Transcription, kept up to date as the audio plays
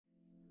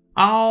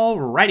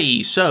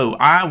Alrighty, so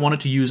I wanted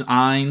to use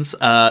Ainz.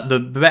 The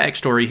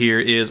backstory here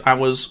is I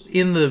was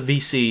in the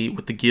VC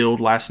with the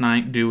guild last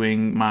night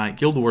doing my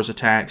Guild Wars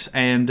attacks,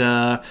 and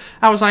I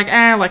was like,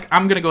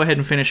 I'm gonna go ahead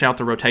and finish out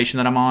the rotation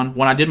that I'm on.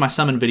 When I did my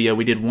summon video,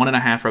 we did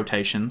 1.5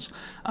 rotations,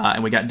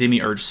 and we got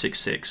Demiurge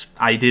 6/6.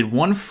 I did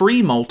one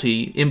free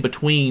multi in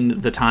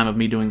between the time of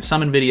me doing the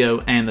summon video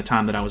and the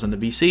time that I was in the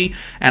VC,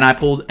 and I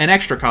pulled an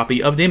extra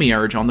copy of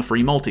Demiurge on the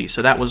free multi,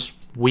 so that was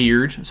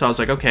weird. So I was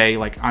like, okay,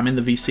 like I'm in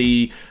the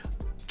VC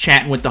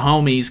chatting with the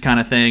homies kind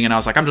of thing, and I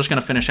was like, I'm just going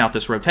to finish out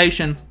this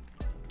rotation.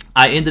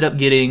 I ended up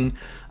getting,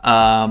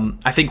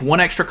 I think,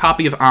 one extra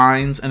copy of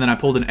Ainz, and then I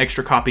pulled an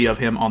extra copy of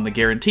him on the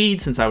guaranteed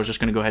since I was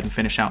just going to go ahead and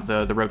finish out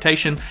the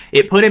rotation.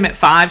 It put him at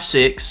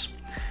 5/6.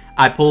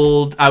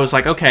 I was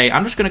like, okay,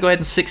 I'm just going to go ahead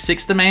and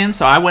 6/6 the man,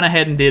 so I went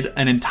ahead and did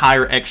an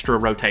entire extra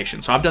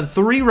rotation. So I've done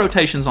 3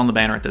 rotations on the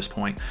banner at this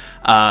point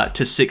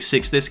to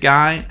 6/6 this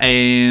guy,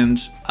 and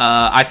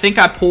I think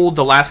I pulled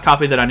the last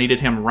copy that I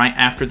needed him right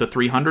after the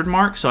 300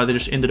 mark, so I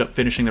just ended up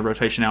finishing the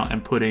rotation out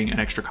and putting an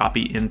extra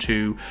copy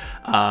into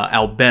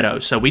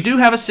Albedo. So we do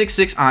have a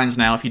 6/6 Ainz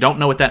now. If you don't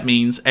know what that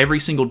means, every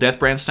single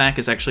Deathbrand stack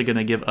is actually going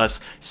to give us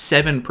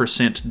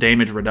 7%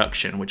 damage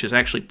reduction, which is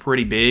actually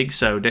pretty big.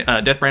 So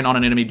Deathbrand on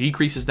an enemy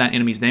decreases that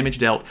enemy's damage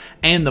dealt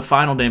and the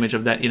final damage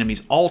of that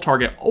enemy's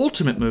all-target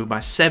ultimate move by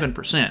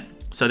 7%.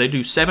 So they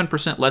do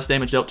 7% less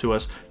damage dealt to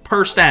us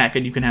per stack,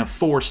 and you can have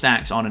 4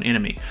 stacks on an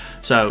enemy.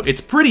 So it's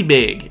pretty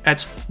big.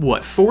 That's,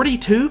 what,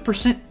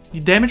 42%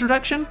 damage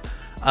reduction?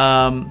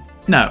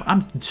 No,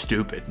 I'm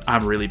stupid.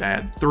 I'm really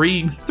bad.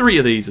 Three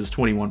of these is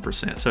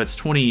 21%, so it's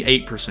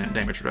 28%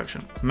 damage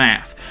reduction.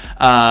 Math.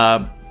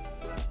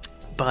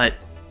 But,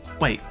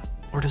 wait.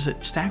 Or does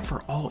it stack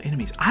for all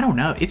enemies? I don't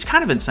know. It's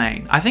kind of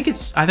insane. I think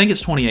it's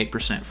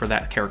 28% for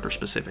that character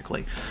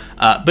specifically.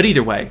 But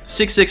either way,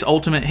 6/6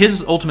 ultimate.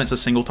 His ultimate's a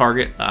single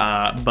target,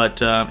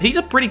 but he's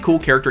a pretty cool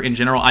character in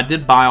general. I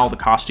did buy all the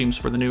costumes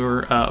for the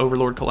newer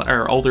Overlord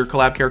or older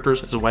collab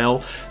characters as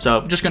well. So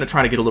I'm just going to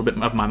try to get a little bit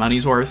of my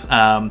money's worth.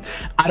 I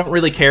don't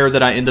really care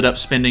that I ended up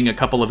spending a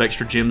couple of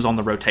extra gems on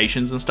the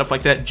rotations and stuff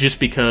like that, just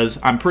because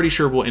I'm pretty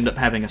sure we'll end up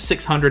having a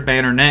 600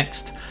 banner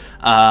next.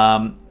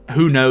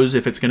 Who knows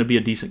if it's going to be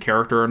a decent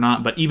character or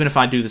not, but even if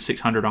I do the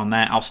 600 on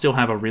that, I'll still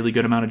have a really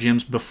good amount of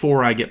gems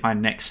before I get my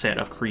next set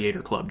of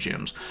Creator Club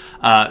gems.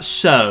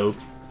 So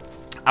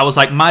I was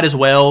like, might as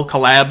well.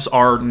 Collabs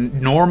are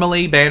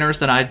normally banners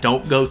that I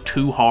don't go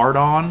too hard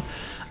on,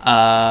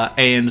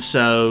 and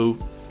so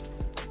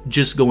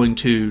just going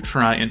to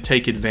try and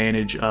take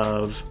advantage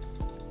of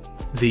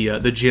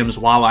the gems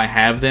while I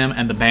have them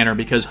and the banner,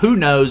 because who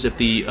knows if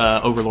the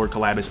Overlord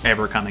collab is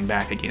ever coming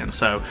back again.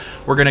 So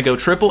we're going to go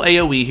triple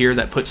AoE here.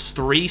 That puts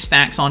 3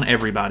 stacks on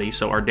everybody,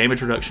 so our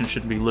damage reduction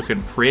should be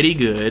looking pretty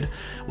good.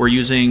 We're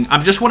using, I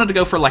just wanted to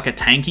go for like a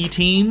tanky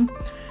team,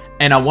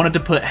 and I wanted to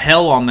put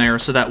Hell on there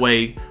so that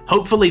way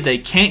hopefully they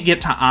can't get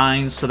to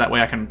Ainz, so that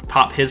way I can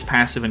pop his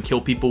passive and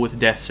kill people with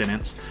Death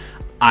Sentence.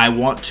 I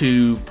want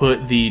to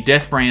put the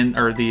Deathbrand,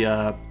 or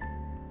the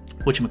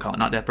whatchamacallit,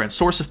 not Deathbrand,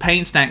 Source of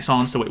Pain stacks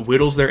on, so it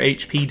whittles their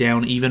HP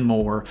down even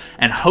more,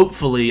 and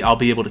hopefully I'll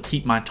be able to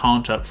keep my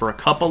taunt up for a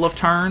couple of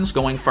turns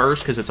going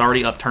first, because it's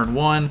already up turn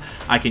 1.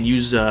 I can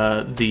use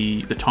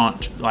the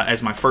taunt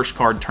as my first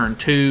card turn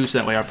 2, so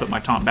that way I put my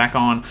taunt back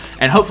on,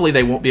 and hopefully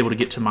they won't be able to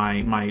get to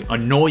my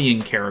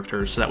annoying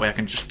characters, so that way I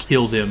can just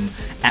kill them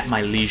at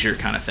my leisure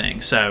kind of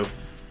thing. So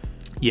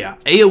yeah,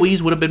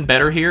 AoEs would have been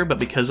better here, but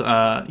because,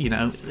 you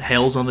know,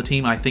 Hell's on the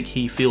team, I think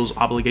he feels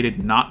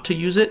obligated not to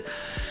use it.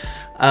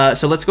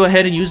 So let's go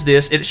ahead and use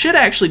this. It should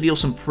actually deal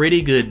some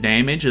pretty good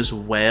damage as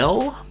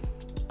well.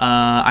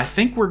 I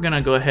think we're going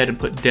to go ahead and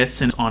put Death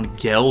Sentence on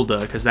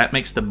Gelda, because that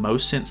makes the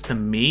most sense to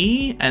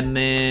me. And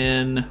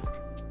then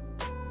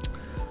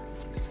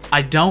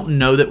I don't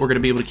know that we're going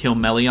to be able to kill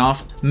Melee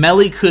off.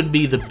 Melee could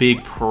be the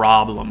big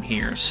problem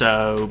here.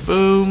 So,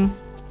 boom.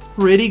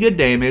 Pretty good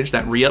damage.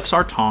 That re-ups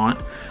our taunt.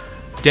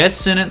 Death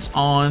Sentence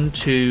on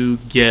to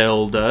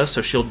Gelda,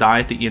 so she'll die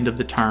at the end of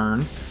the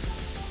turn.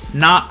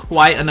 Not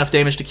quite enough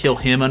damage to kill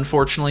him,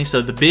 unfortunately.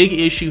 So the big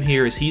issue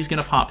here is he's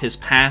going to pop his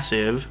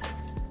passive,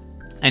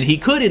 and he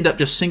could end up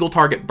just single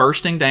target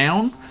bursting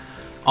down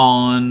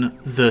on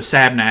the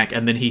Sabnak,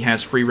 and then he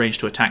has free range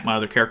to attack my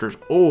other characters,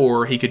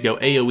 or he could go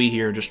AoE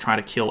here and just try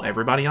to kill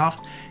everybody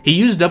off. He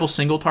used double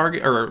single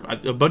target, or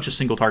a bunch of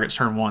single targets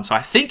turn 1, so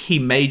I think he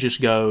may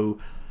just go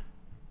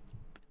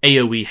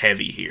AoE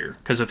heavy here,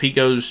 because if he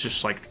goes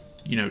just like,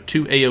 you know,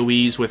 2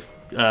 AoEs with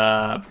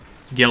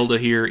Gelda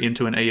here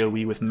into an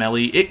AoE with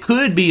Melee, it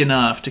could be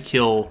enough to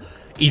kill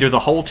either the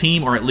whole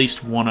team or at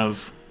least one,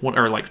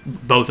 or like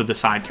both of the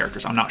side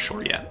characters. I'm not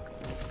sure yet.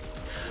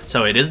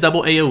 So it is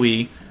double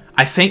AoE.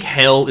 I think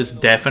Hell is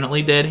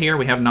definitely dead here.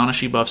 We have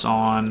Nanashi buffs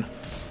on.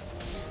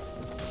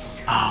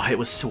 Oh, it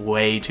was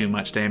way too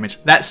much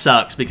damage. That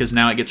sucks, because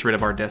now it gets rid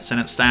of our Death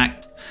Sentence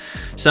stack.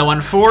 So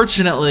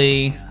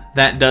unfortunately,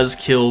 that does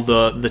kill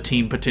the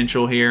team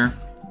potential here.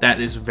 That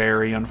is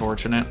very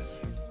unfortunate.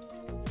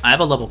 I have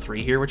a level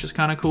 3 here, which is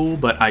kind of cool,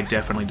 but I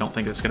definitely don't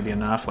think it's going to be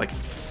enough. Like,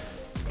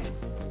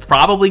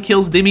 probably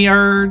kills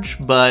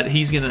Demiurge, but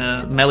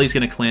Melee's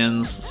gonna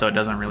cleanse, so it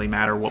doesn't really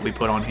matter what we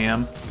put on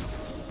him.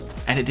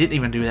 And it didn't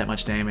even do that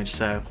much damage,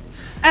 so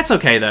that's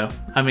okay though.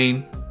 I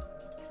mean,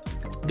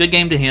 good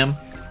game to him.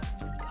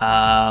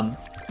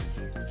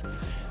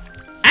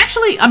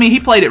 Actually, I mean, he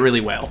played it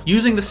really well.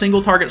 Using the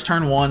single targets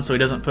turn 1 so he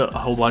doesn't put a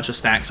whole bunch of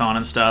stacks on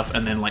and stuff,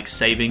 and then like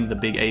saving the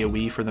big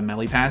AoE for the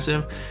melee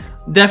passive.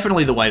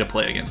 Definitely the way to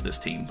play against this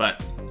team,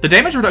 but the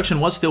damage reduction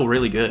was still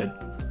really good.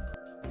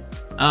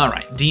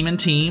 Alright, Demon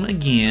Team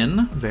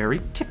again.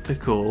 Very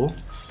typical.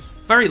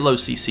 Very low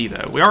CC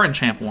though. We are in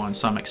Champ 1,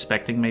 so I'm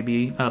expecting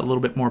maybe a little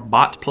bit more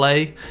bot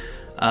play.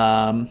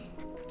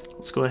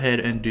 Let's go ahead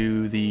and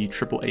do the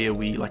triple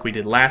AoE like we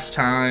did last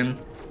time.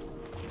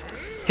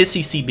 His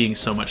CC being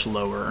so much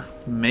lower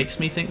makes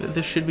me think that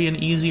this should be an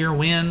easier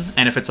win.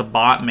 And if it's a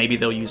bot, maybe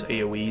they'll use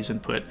AoEs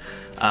and put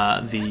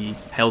the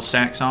Hell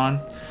stacks on.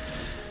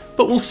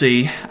 But we'll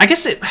see. I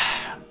guess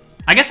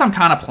I'm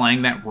kind of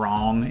playing that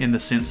wrong in the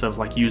sense of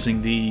like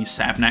using the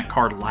Sabnak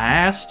card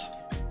last.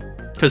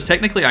 Because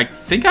technically I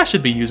think I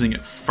should be using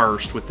it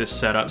first with this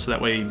setup so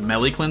that way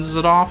melee cleanses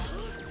it off.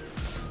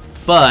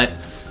 But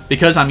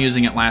because I'm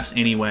using it last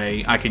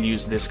anyway, I can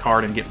use this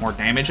card and get more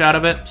damage out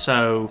of it.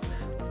 So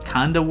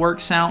kind of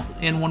works out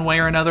in one way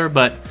or another,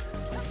 but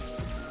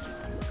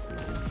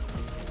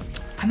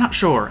I'm not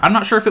sure. I'm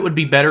not sure if it would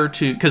be better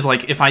to, because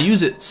like if I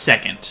use it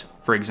second,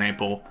 for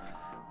example,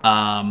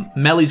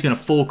 Melee's going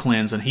to full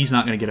cleanse and he's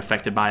not going to get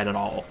affected by it at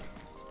all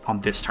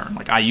on this turn.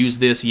 Like I use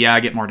this, yeah, I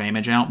get more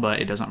damage out,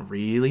 but it doesn't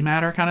really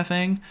matter kind of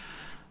thing.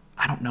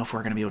 I don't know if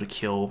we're going to be able to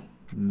kill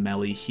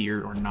Melee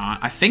here or not.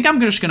 I think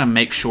I'm just going to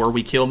make sure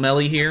we kill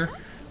Melee here,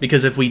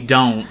 because if we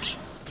don't,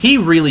 he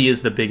really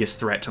is the biggest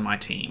threat to my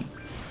team.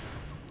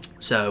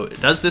 So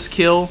does this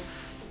kill?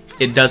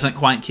 It doesn't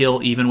quite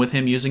kill even with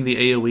him using the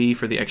AoE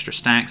for the extra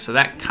stack, so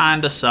that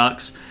kind of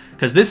sucks,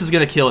 because this is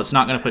going to kill, it's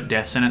not going to put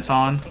Death Sentence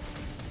on.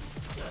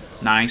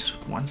 Nice,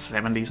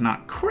 170 is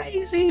not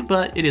crazy,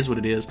 but it is what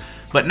it is.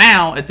 But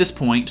now, at this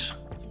point,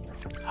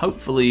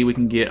 hopefully we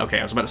can get, okay,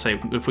 I was about to say,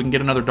 if we can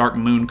get another Dark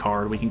Moon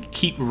card, we can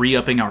keep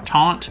re-upping our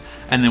taunt,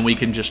 and then we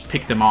can just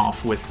pick them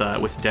off with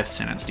Death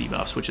Sentence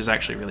debuffs, which is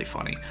actually really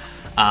funny.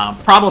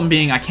 Problem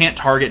being, I can't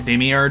target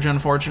Demiurge,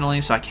 unfortunately,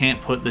 so I can't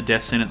put the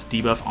Death Sentence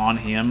debuff on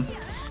him.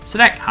 So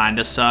that kind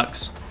of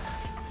sucks.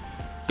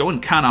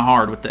 Going kind of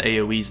hard with the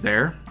AoEs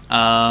there.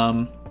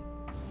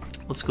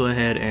 Let's go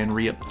ahead and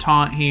re-up the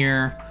taunt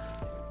here.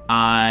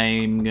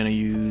 I'm going to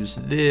use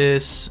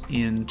this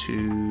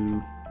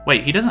into...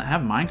 Wait, he doesn't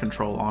have Mind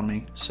Control on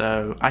me,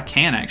 so I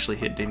can actually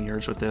hit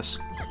Demiurge with this.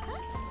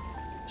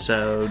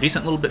 So,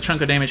 decent little bit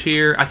chunk of damage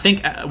here. I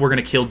think we're going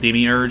to kill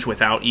Demiurge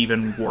without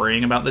even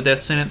worrying about the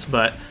Death Sentence,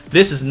 but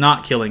this is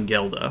not killing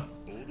Gelda.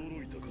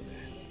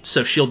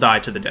 So she'll die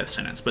to the Death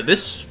Sentence, but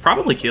this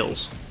probably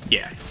kills.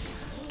 Yeah.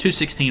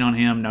 216 on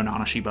him, no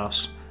Nanashi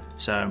buffs.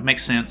 So,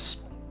 makes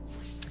sense.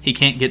 He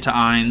can't get to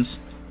Ainz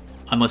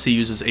unless he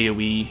uses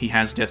AoE. He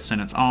has Death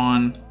Sentence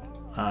on,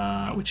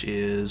 which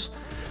is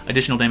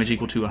additional damage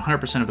equal to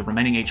 100% of the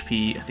remaining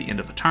HP at the end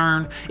of the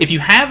turn. If you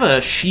have a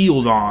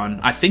shield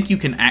on, I think you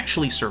can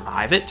actually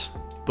survive it,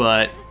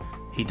 but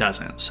he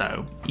doesn't,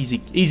 so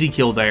easy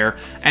kill there.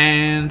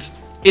 And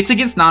it's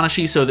against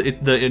Nanashi, so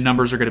the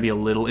numbers are going to be a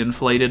little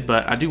inflated,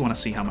 but I do want to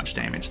see how much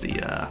damage the,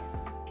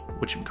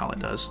 whatchamacallit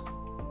does.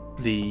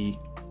 The,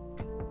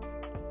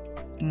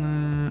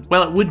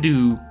 well, it would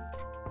do,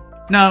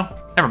 no,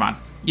 never mind.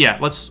 Yeah,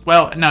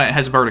 well, no, it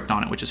has Verdict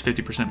on it, which is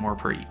 50% more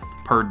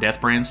per Death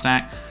Brand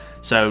stack.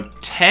 So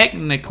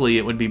technically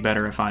it would be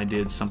better if I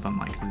did something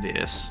like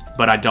this,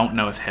 but I don't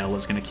know if Hell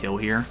is going to kill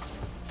here.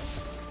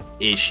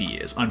 She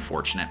is,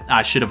 unfortunate.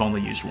 I should have only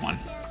used one.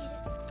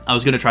 I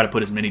was going to try to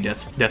put as many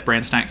Death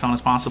Brand stacks on as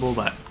possible,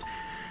 but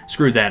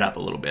screwed that up a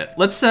little bit.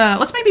 Let's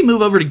maybe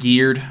move over to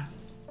Geared.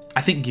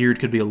 I think Geared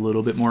could be a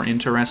little bit more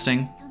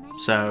interesting.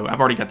 So I've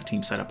already got the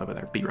team set up over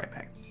there. Be right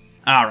back.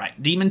 All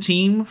right, Demon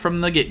Team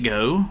from the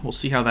get-go. We'll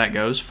see how that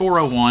goes.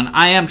 401.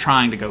 I am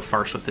trying to go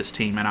first with this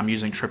team, and I'm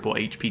using triple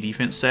HP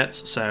defense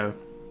sets, so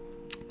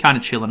kind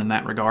of chilling in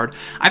that regard.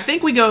 I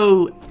think we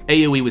go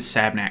AoE with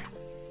Sabnak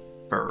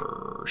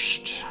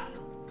first.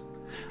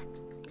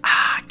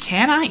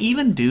 Can I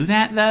even do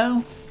that,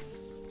 though?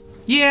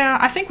 Yeah,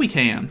 I think we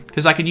can,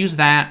 because I can use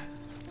that,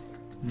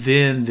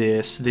 then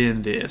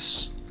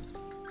this,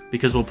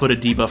 because we'll put a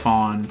debuff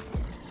on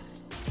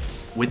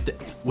with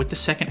the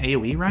second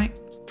AoE, right?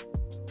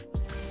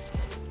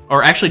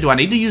 Or actually, do I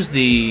need to use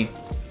the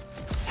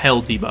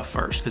Hell debuff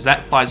first? Because that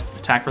applies to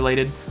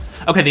attack-related.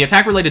 Okay, the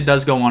attack-related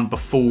does go on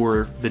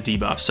before the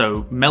debuff.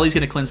 So Melee's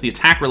going to cleanse the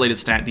attack-related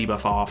stat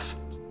debuff off,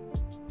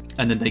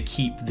 and then they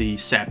keep the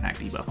Sabnak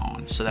debuff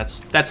on. So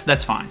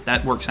that's fine.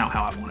 That works out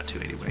how I want it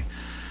to anyway.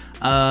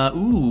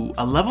 Ooh,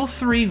 a level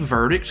 3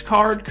 Verdict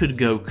card could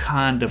go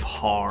kind of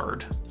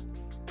hard.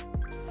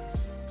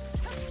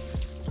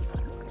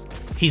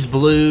 He's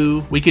blue.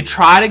 We could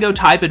try to go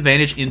type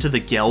advantage into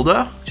the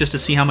Gelda just to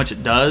see how much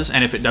it does,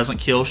 and if it doesn't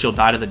kill, she'll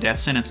die to the Death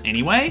Sentence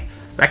anyway.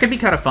 That could be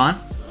kind of fun.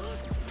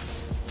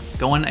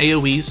 Going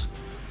AoEs.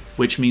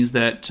 which means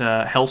that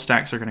Hell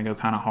stacks are going to go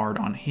kind of hard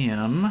on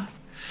him.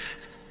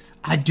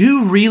 I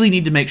do really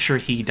need to make sure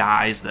he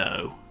dies,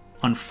 though,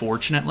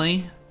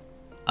 unfortunately.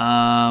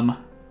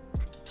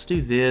 Let's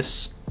do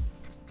this.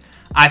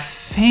 I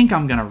think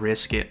I'm going to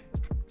risk it.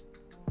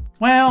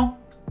 Well,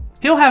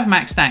 he'll have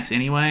max stacks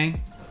anyway.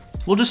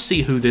 We'll just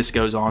see who this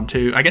goes on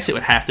to. I guess it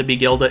would have to be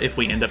Gilda if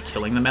we end up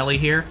killing the melee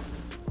here.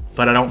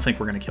 But I don't think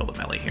we're going to kill the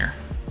melee here.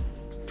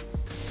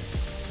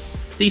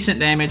 Decent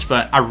damage,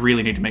 but I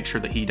really need to make sure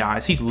that he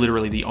dies. He's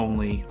literally the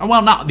only...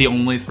 well, not the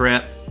only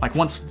threat. Like,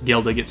 once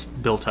Gilda gets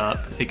built up,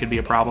 it could be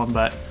a problem,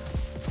 but...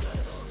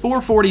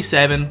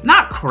 447.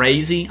 Not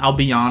crazy, I'll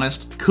be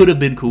honest. Could have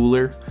been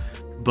cooler.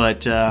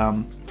 But,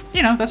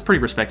 you know, that's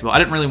pretty respectable. I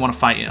didn't really want to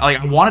fight... Like,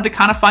 I wanted to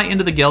kind of fight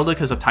into the Gilda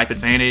because of type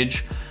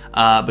advantage.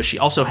 But she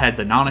also had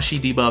the Nanashi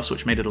debuffs,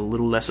 which made it a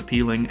little less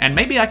appealing. And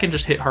maybe I can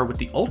just hit her with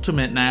the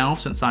ultimate now,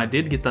 since I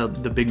did get the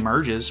big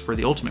merges for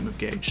the ultimate move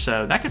gauge.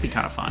 So that could be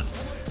kind of fun.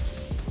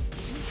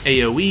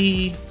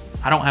 AoE.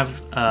 I don't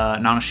have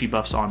Nanashi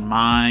buffs on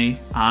my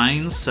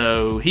Ainz,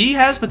 so he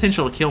has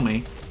potential to kill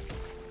me.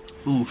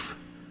 Oof.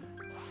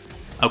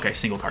 Okay,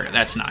 single target.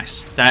 That's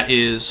nice. That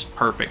is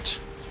perfect.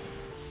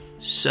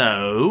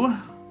 So,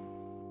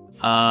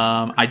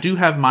 I do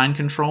have mind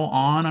control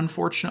on,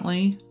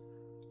 unfortunately.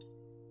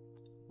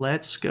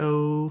 Let's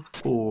go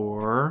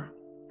for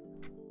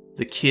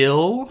the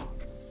kill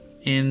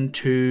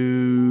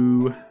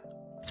into...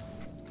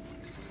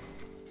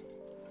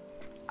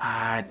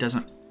 it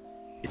doesn't...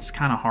 It's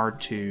kind of hard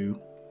to...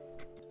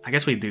 I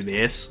guess we do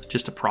this,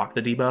 just to proc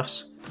the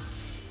debuffs.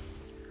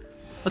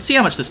 Let's see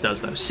how much this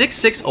does, though.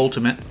 6/6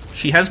 ultimate.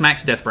 She has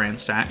max Death Brand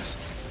stacks.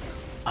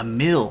 A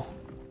mil.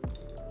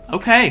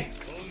 Okay.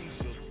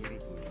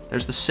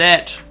 There's the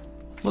set.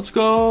 Let's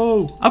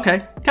go.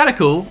 Okay, kind of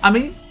cool. I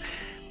mean,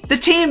 the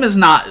team is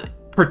not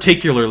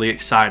particularly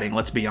exciting,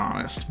 let's be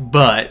honest.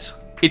 But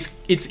it's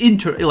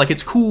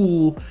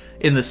cool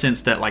in the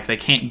sense that, like, they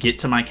can't get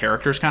to my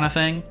characters kind of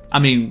thing. I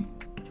mean...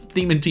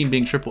 Demon Team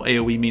being triple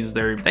AoE means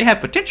they have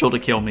potential to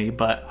kill me,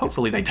 but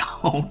hopefully they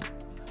don't.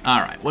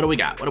 Alright, what do we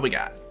got? What do we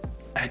got?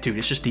 Dude,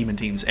 it's just Demon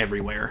Teams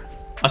everywhere.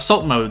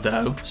 Assault mode,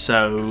 though,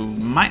 so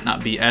might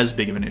not be as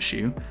big of an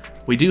issue.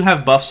 We do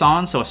have buffs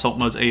on, so Assault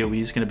mode's AoE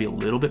is going to be a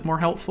little bit more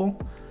helpful.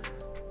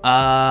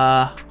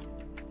 I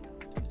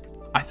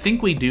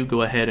think we do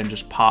go ahead and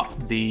just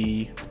pop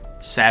the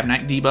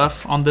Sabnak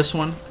debuff on this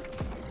one.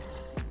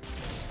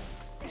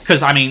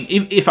 Because, I mean,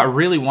 if I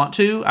really want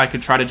to, I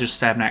could try to just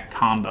Sabnak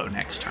combo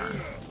next turn.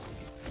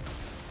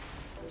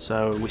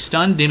 So, we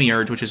stun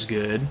Demiurge, which is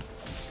good.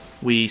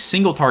 We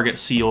single target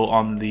seal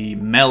on the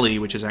melee,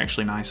 which is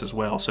actually nice as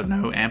well. So,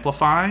 no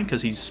amplify,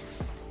 because he's...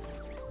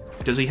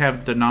 Does he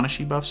have the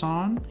Nanashi buffs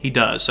on? He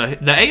does. So,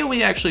 the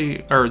AoE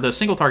actually, or the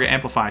single target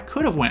amplify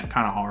could have went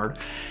kind of hard.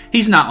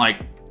 He's not like...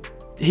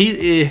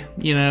 you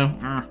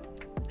know...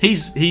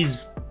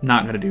 He's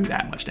not going to do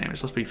that much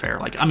damage, let's be fair.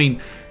 Like, I mean,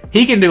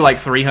 he can do like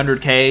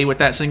 300k with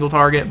that single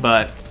target,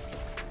 but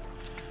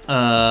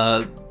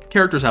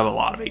characters have a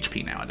lot of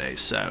HP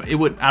nowadays, so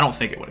I don't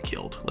think it would have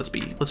killed. Let's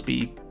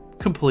be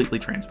completely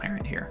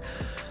transparent here.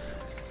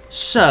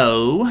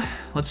 So,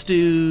 let's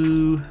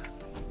do... do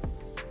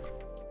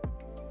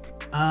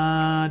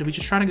we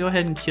just try to go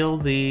ahead and kill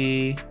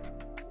the...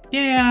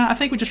 Yeah, I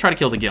think we just try to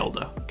kill the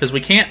Gilda, because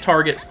we can't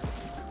target...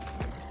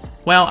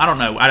 Well, I don't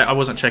know. I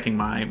wasn't checking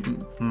my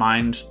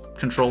mind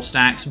control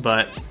stacks,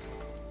 but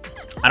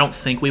I don't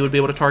think we would be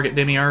able to target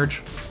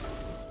Demiurge.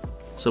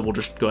 So we'll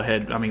just go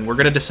ahead. I mean, we're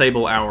going to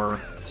disable our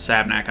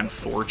Sabnak,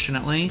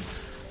 unfortunately.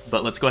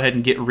 But let's go ahead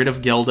and get rid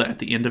of Gilda at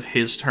the end of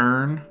his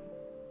turn.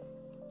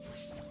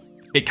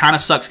 It kind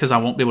of sucks because I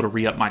won't be able to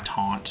re-up my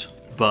taunt,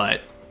 but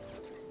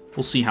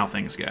we'll see how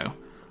things go.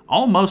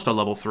 Almost a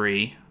level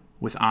 3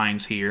 with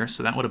Ainz here,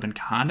 so that would have been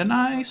kind of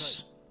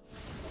nice.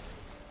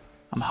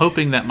 I'm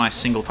hoping that my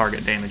single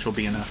target damage will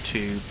be enough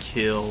to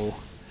kill.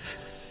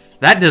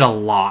 That did a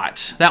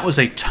lot. That was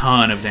a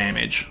ton of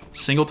damage.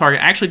 Single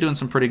target actually doing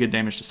some pretty good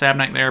damage to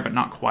Sabnak there, but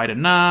not quite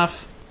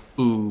enough.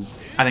 Ooh,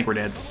 I think we're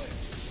dead.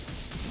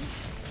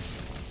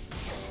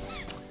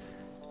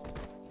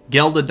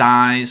 Gilda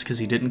dies because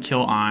he didn't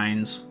kill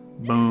Ainz.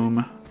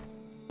 Boom.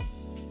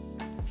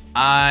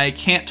 I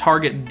can't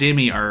target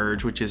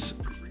Demiurge, which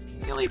is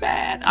really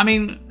bad. I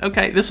mean,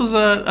 okay, this was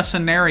a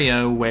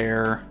scenario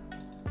where...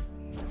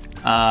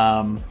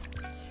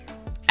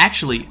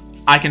 actually,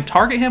 I can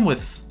target him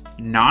with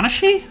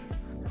Nanashi?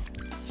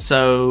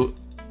 So,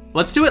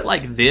 let's do it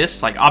like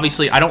this. Like,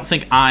 obviously, I don't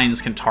think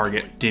Ainz can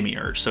target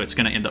Demiurge, so it's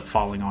going to end up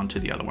falling onto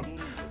the other one.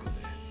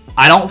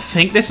 I don't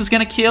think this is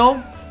going to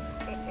kill.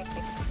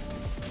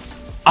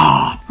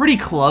 Ah, pretty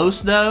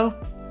close, though.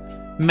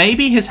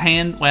 Maybe his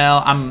hand...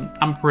 Well,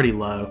 I'm pretty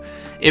low.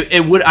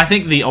 It would... I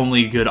think the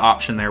only good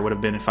option there would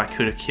have been if I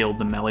could have killed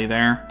the melee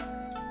there.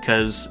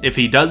 Because if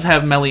he does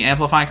have melee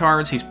amplify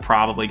cards, he's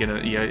probably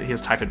gonna... he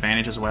has type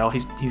advantage as well.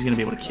 He's gonna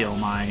be able to kill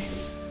my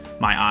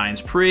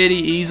Ainz pretty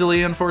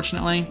easily,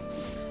 unfortunately.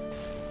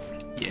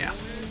 Yeah.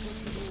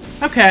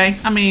 Okay,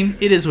 I mean,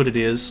 it is what it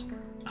is.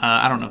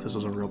 I don't know if this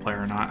was a real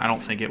player or not. I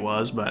don't think it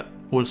was, but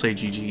We'll say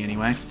GG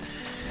anyway.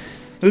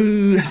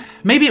 Ooh,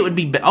 maybe it would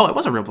be... Oh, it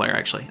was a real player,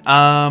 actually.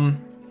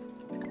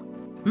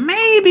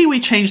 Maybe we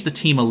change the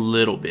team a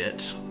little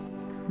bit.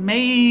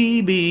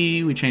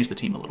 Maybe we change the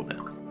team a little bit.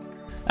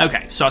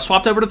 Okay, so I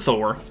swapped over to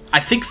Thor. I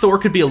think Thor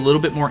could be a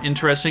little bit more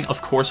interesting.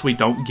 Of course, we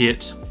don't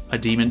get a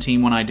demon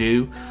team when I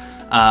do.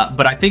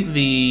 But I think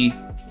the...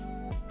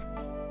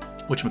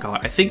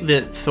 whatchamacallit? I think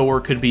that Thor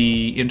could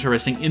be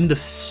interesting in the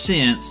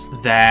sense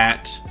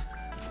that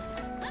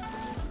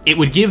it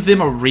would give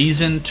them a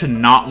reason to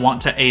not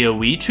want to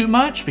AoE too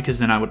much, because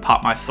then I would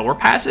pop my Thor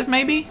passive,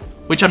 maybe?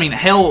 Which, I mean,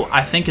 hell,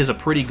 I think is a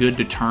pretty good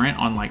deterrent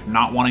on, like,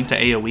 not wanting to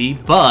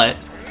AoE, but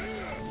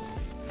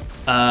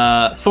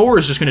Thor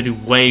is just going to do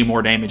way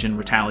more damage in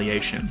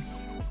retaliation.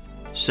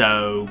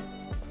 So,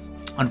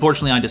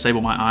 unfortunately, I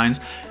disable my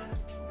Ainz.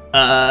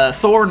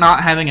 Thor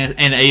not having an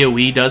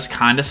AoE does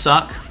kind of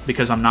suck,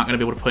 because I'm not going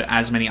to be able to put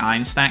as many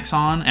Ainz stacks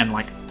on, and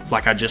like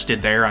I just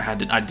did there,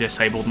 I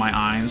disabled my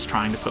Ainz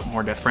trying to put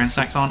more Deathbrand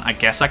stacks on. I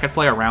guess I could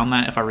play around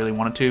that if I really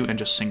wanted to and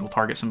just single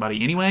target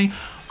somebody anyway,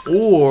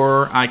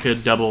 or I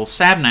could double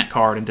Sabnat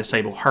card and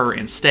disable her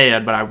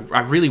instead, but I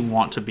really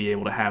want to be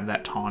able to have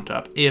that taunt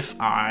up if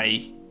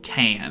I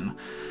can.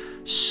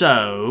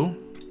 So,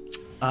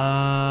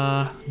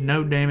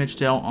 no damage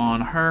dealt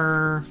on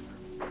her.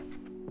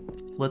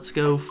 Let's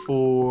go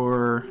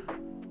for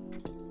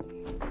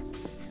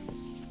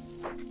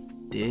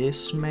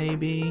this,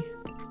 maybe.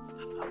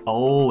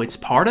 Oh, it's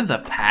part of the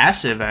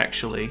passive,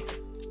 actually.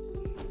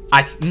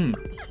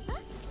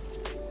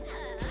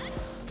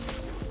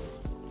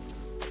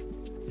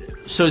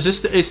 So is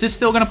this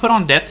still gonna put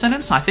on death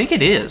sentence? I think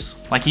it is.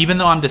 Like, even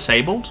though I'm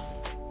disabled.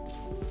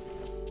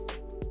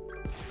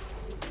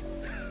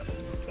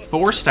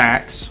 4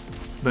 stacks.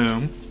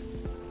 Boom.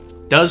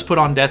 Does put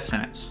on death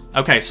sentence.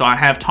 Okay, so I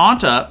have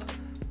taunt up.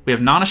 We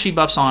have Nanashi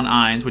buffs on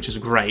Ainz, which is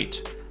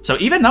great. So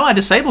even though I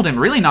disabled him,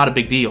 really not a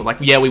big deal. Like,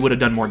 yeah, we would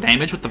have done more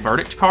damage with the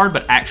Verdict card,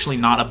 but actually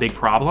not a big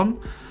problem.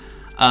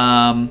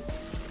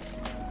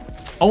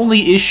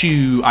 Only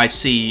issue I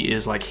see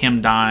is, like,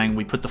 him dying.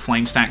 We put the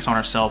flame stacks on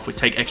ourselves. We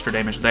take extra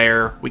damage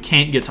there. We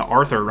can't get to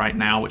Arthur right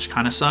now, which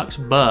kind of sucks,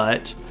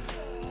 but...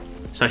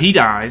 So he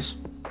dies.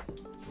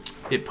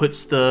 It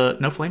puts the...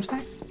 No flame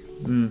stack?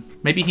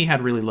 Maybe he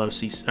had really low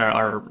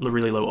or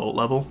really low ult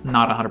level.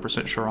 Not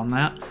 100% sure on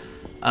that.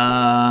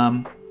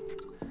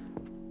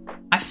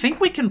 I think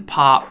we can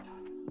pop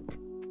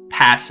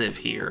passive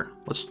here.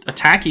 Let's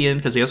attack Ian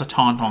because he has a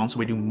taunt on, so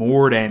we do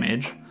more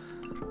damage.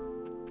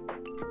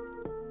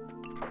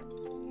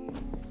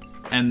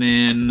 And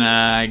then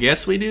I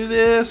guess we do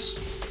this.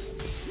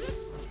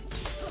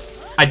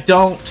 I'm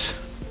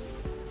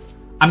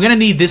gonna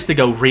need this to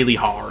go really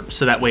hard,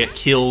 so that way it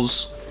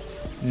kills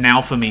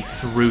Naofumi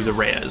through the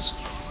res.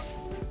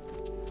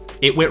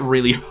 It went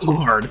really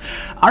hard.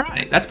 All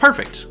right, that's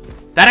perfect.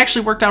 That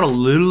actually worked out a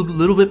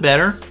little bit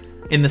better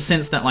in the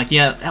sense that, like,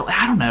 yeah,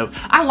 I don't know.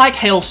 I like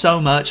Hale so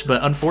much,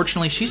 but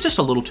unfortunately, she's just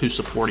a little too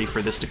supporty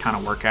for this to kind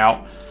of work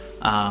out.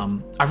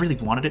 I really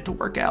wanted it to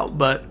work out,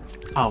 but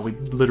oh, we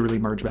literally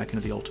merged back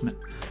into the ultimate.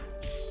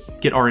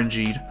 Get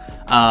RNG'd.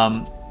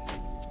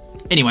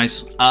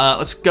 Anyways,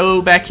 let's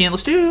go back in.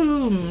 Let's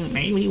do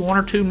maybe 1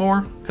 or 2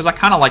 more, because I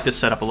kind of like this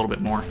setup a little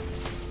bit more.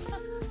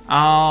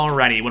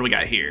 Alrighty, what do we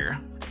got here?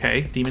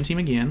 Okay, demon team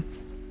again.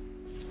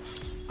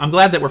 I'm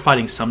glad that we're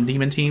fighting some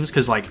demon teams,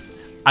 because, like,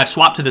 I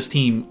swapped to this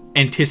team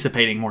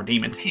anticipating more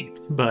demon teams,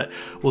 but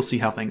we'll see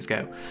how things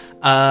go.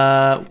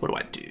 What do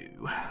I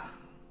do?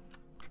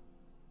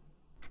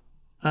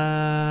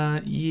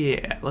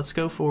 Yeah, let's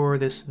go for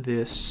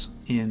this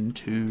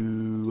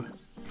into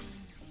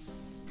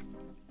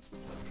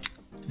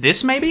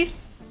this, maybe?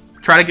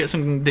 Try to get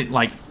some,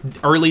 like,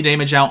 early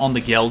damage out on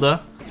the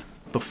Gelda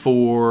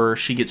before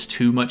she gets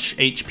too much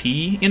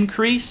HP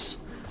increase,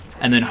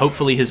 and then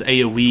hopefully his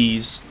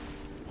AoEs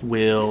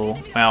will,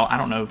 well, I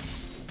don't know.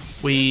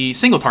 We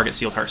single target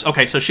sealed hers.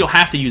 Okay, so she'll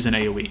have to use an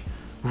AoE.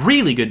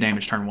 Really good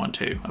damage turn 1,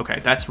 too. Okay,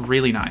 that's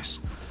really nice.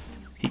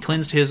 He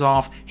cleansed his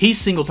off. He's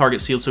single target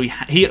sealed, so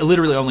he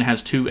literally only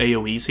has 2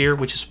 AoEs here,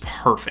 which is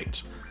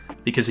perfect.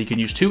 Because he can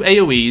use 2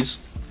 AoEs.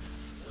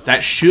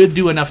 That should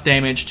do enough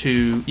damage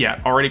to, yeah,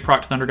 already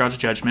proc Thunder God's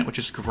Judgment, which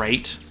is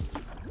great.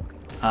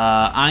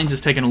 Ainz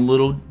is taking a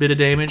little bit of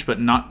damage, but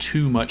not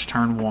too much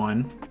turn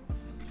 1.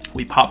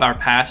 We pop our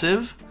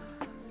passive.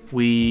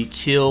 We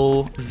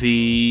kill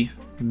the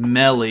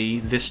melee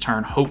this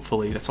turn,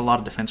 hopefully. That's a lot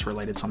of defense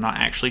related, so I'm not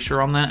actually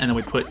sure on that. And then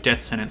we put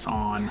Death Sentence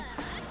on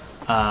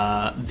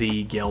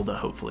the Gelda,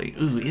 hopefully.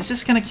 Ooh, is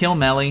this gonna kill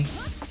melee?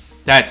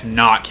 That's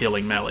not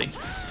killing melee.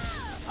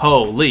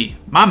 Holy,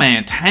 my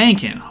man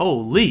tanking.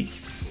 Holy.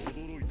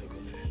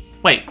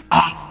 Wait,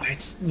 oh,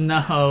 it's,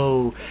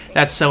 no.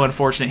 That's so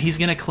unfortunate. He's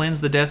gonna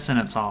cleanse the Death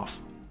Sentence off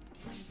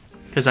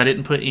because I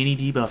didn't put any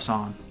debuffs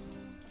on.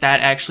 That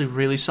actually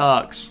really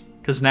sucks,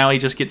 because now he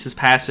just gets his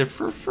passive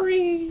for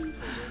free.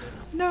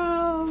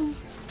 No.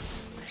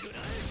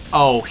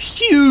 Oh,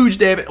 huge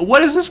damage.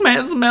 What is this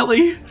man's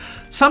melee?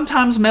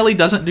 Sometimes melee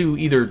doesn't do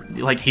either,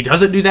 like, he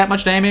doesn't do that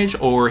much damage,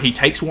 or he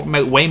takes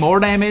way more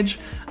damage.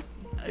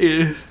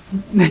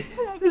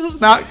 This is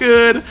not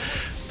good.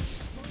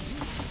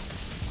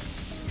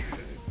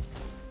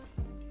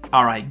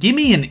 All right, give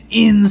me an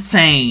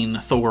insane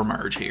Thor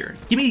merge here.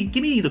 Give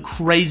me the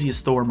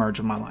craziest Thor merge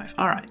of my life.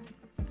 All right.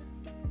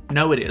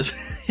 No, it is.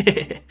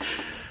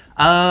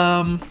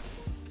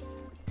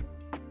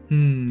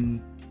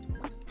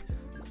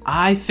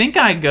 I think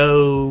I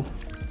go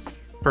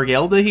for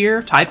Gelda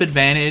here. Type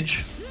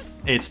advantage.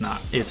 It's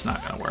not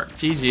gonna work.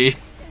 GG.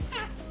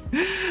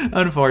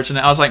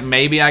 Unfortunate. I was like,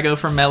 maybe I go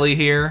for Melly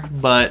here,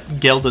 but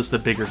Gelda's the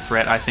bigger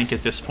threat, I think,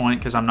 at this point,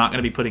 because I'm not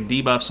gonna be putting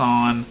debuffs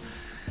on.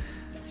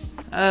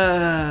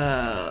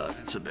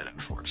 It's a bit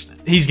unfortunate.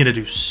 He's gonna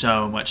do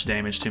so much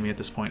damage to me at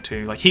this point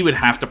too. Like, he would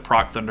have to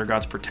proc Thunder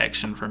God's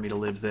protection for me to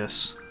live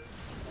this.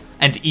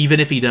 And even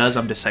if he does,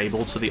 I'm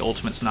disabled, so the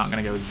ultimate's not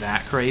gonna go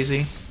that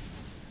crazy.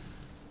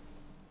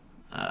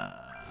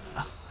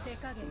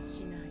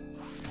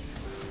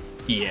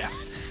 Yeah.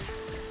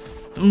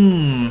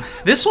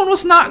 This one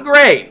was not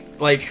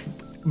great. Like,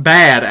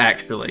 bad,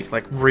 actually.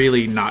 Like,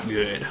 really not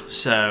good.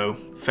 So,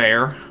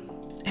 fair.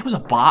 It was a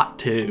bot,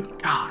 too.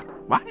 God.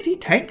 Why did he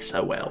tank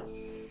so well?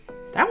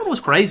 That one was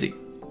crazy.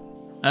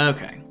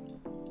 Okay.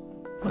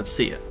 Let's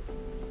see it.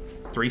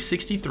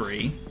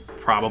 363.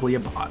 Probably a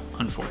bot,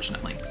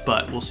 unfortunately.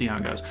 But we'll see how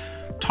it goes.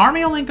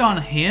 Tarmia Link on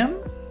him?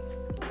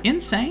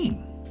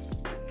 Insane.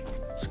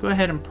 Let's go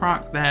ahead and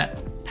proc that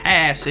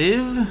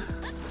passive.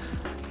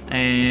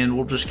 And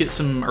we'll just get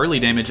some early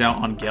damage out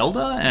on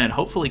Gelda and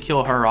hopefully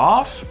kill her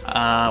off.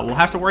 We'll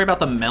have to worry about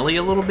the melee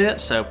a little bit,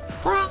 so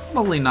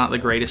probably not the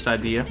greatest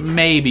idea.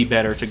 Maybe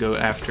better to go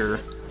after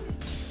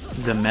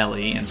the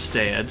melee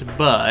instead,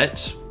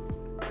 but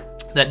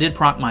that did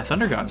proc my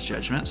Thunder God's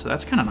Judgment, so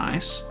that's kind of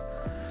nice.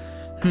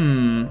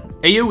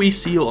 AoE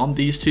seal on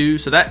these two,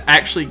 so that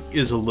actually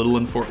is a little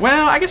unfortunate.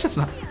 Well, I guess it's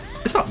not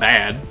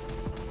bad.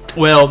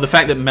 Well, the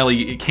fact that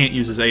melee can't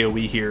use his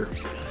AoE here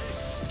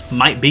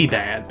might be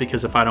bad,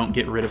 because if I don't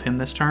get rid of him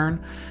this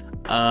turn,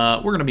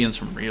 we're going to be in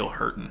some real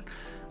hurting.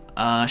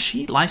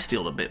 She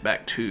lifestealed a bit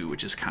back too,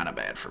 which is kind of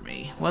bad for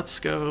me. Let's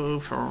go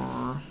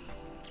for...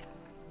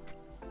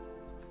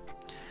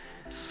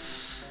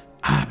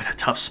 I'm in a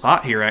tough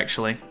spot here,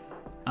 actually.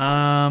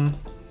 I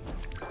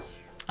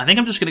think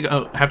I'm just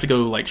gonna have to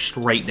go like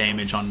straight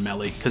damage on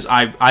melee, because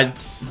I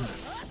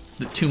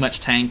too much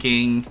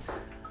tanking.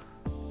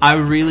 I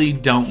really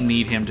don't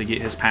need him to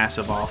get his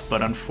passive off,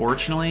 but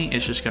unfortunately,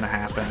 it's just gonna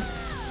happen.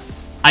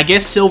 I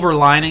guess silver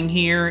lining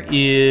here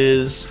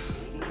is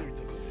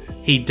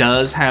he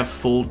does have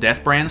full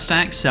Death Brand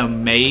stack, so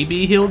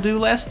maybe he'll do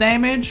less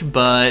damage,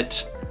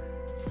 but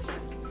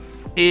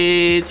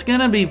it's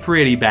gonna be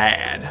pretty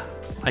bad.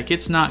 Like,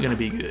 it's not gonna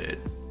be good.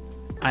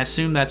 I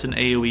assume that's an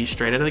AoE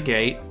straight out of the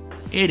gate.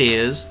 It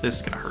is. This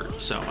is gonna hurt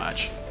so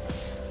much.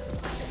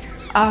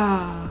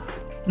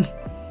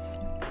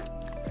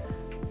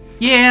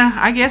 Yeah,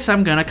 I guess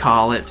I'm gonna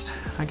call it.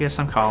 I guess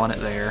I'm calling it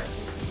there.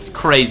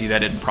 Crazy that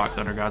didn't proc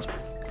Thunder God's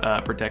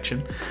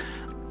protection.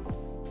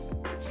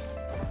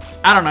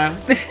 I don't know.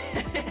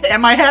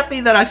 Am I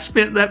happy that I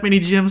spent that many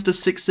gems to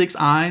 6/6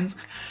 Ainz?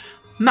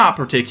 Not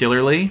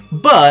particularly,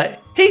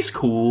 but he's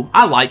cool.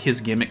 I like his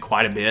gimmick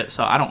quite a bit,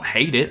 so I don't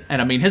hate it.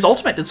 And I mean, his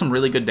ultimate did some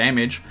really good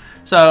damage.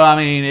 So, I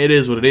mean, it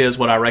is what it is.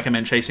 Would I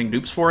recommend chasing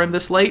dupes for him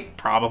this late?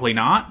 Probably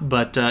not.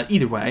 But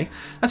either way,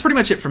 that's pretty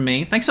much it from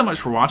me. Thanks so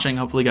much for watching.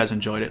 Hopefully you guys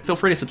enjoyed it. Feel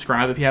free to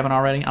subscribe if you haven't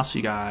already. I'll see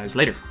you guys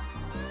later.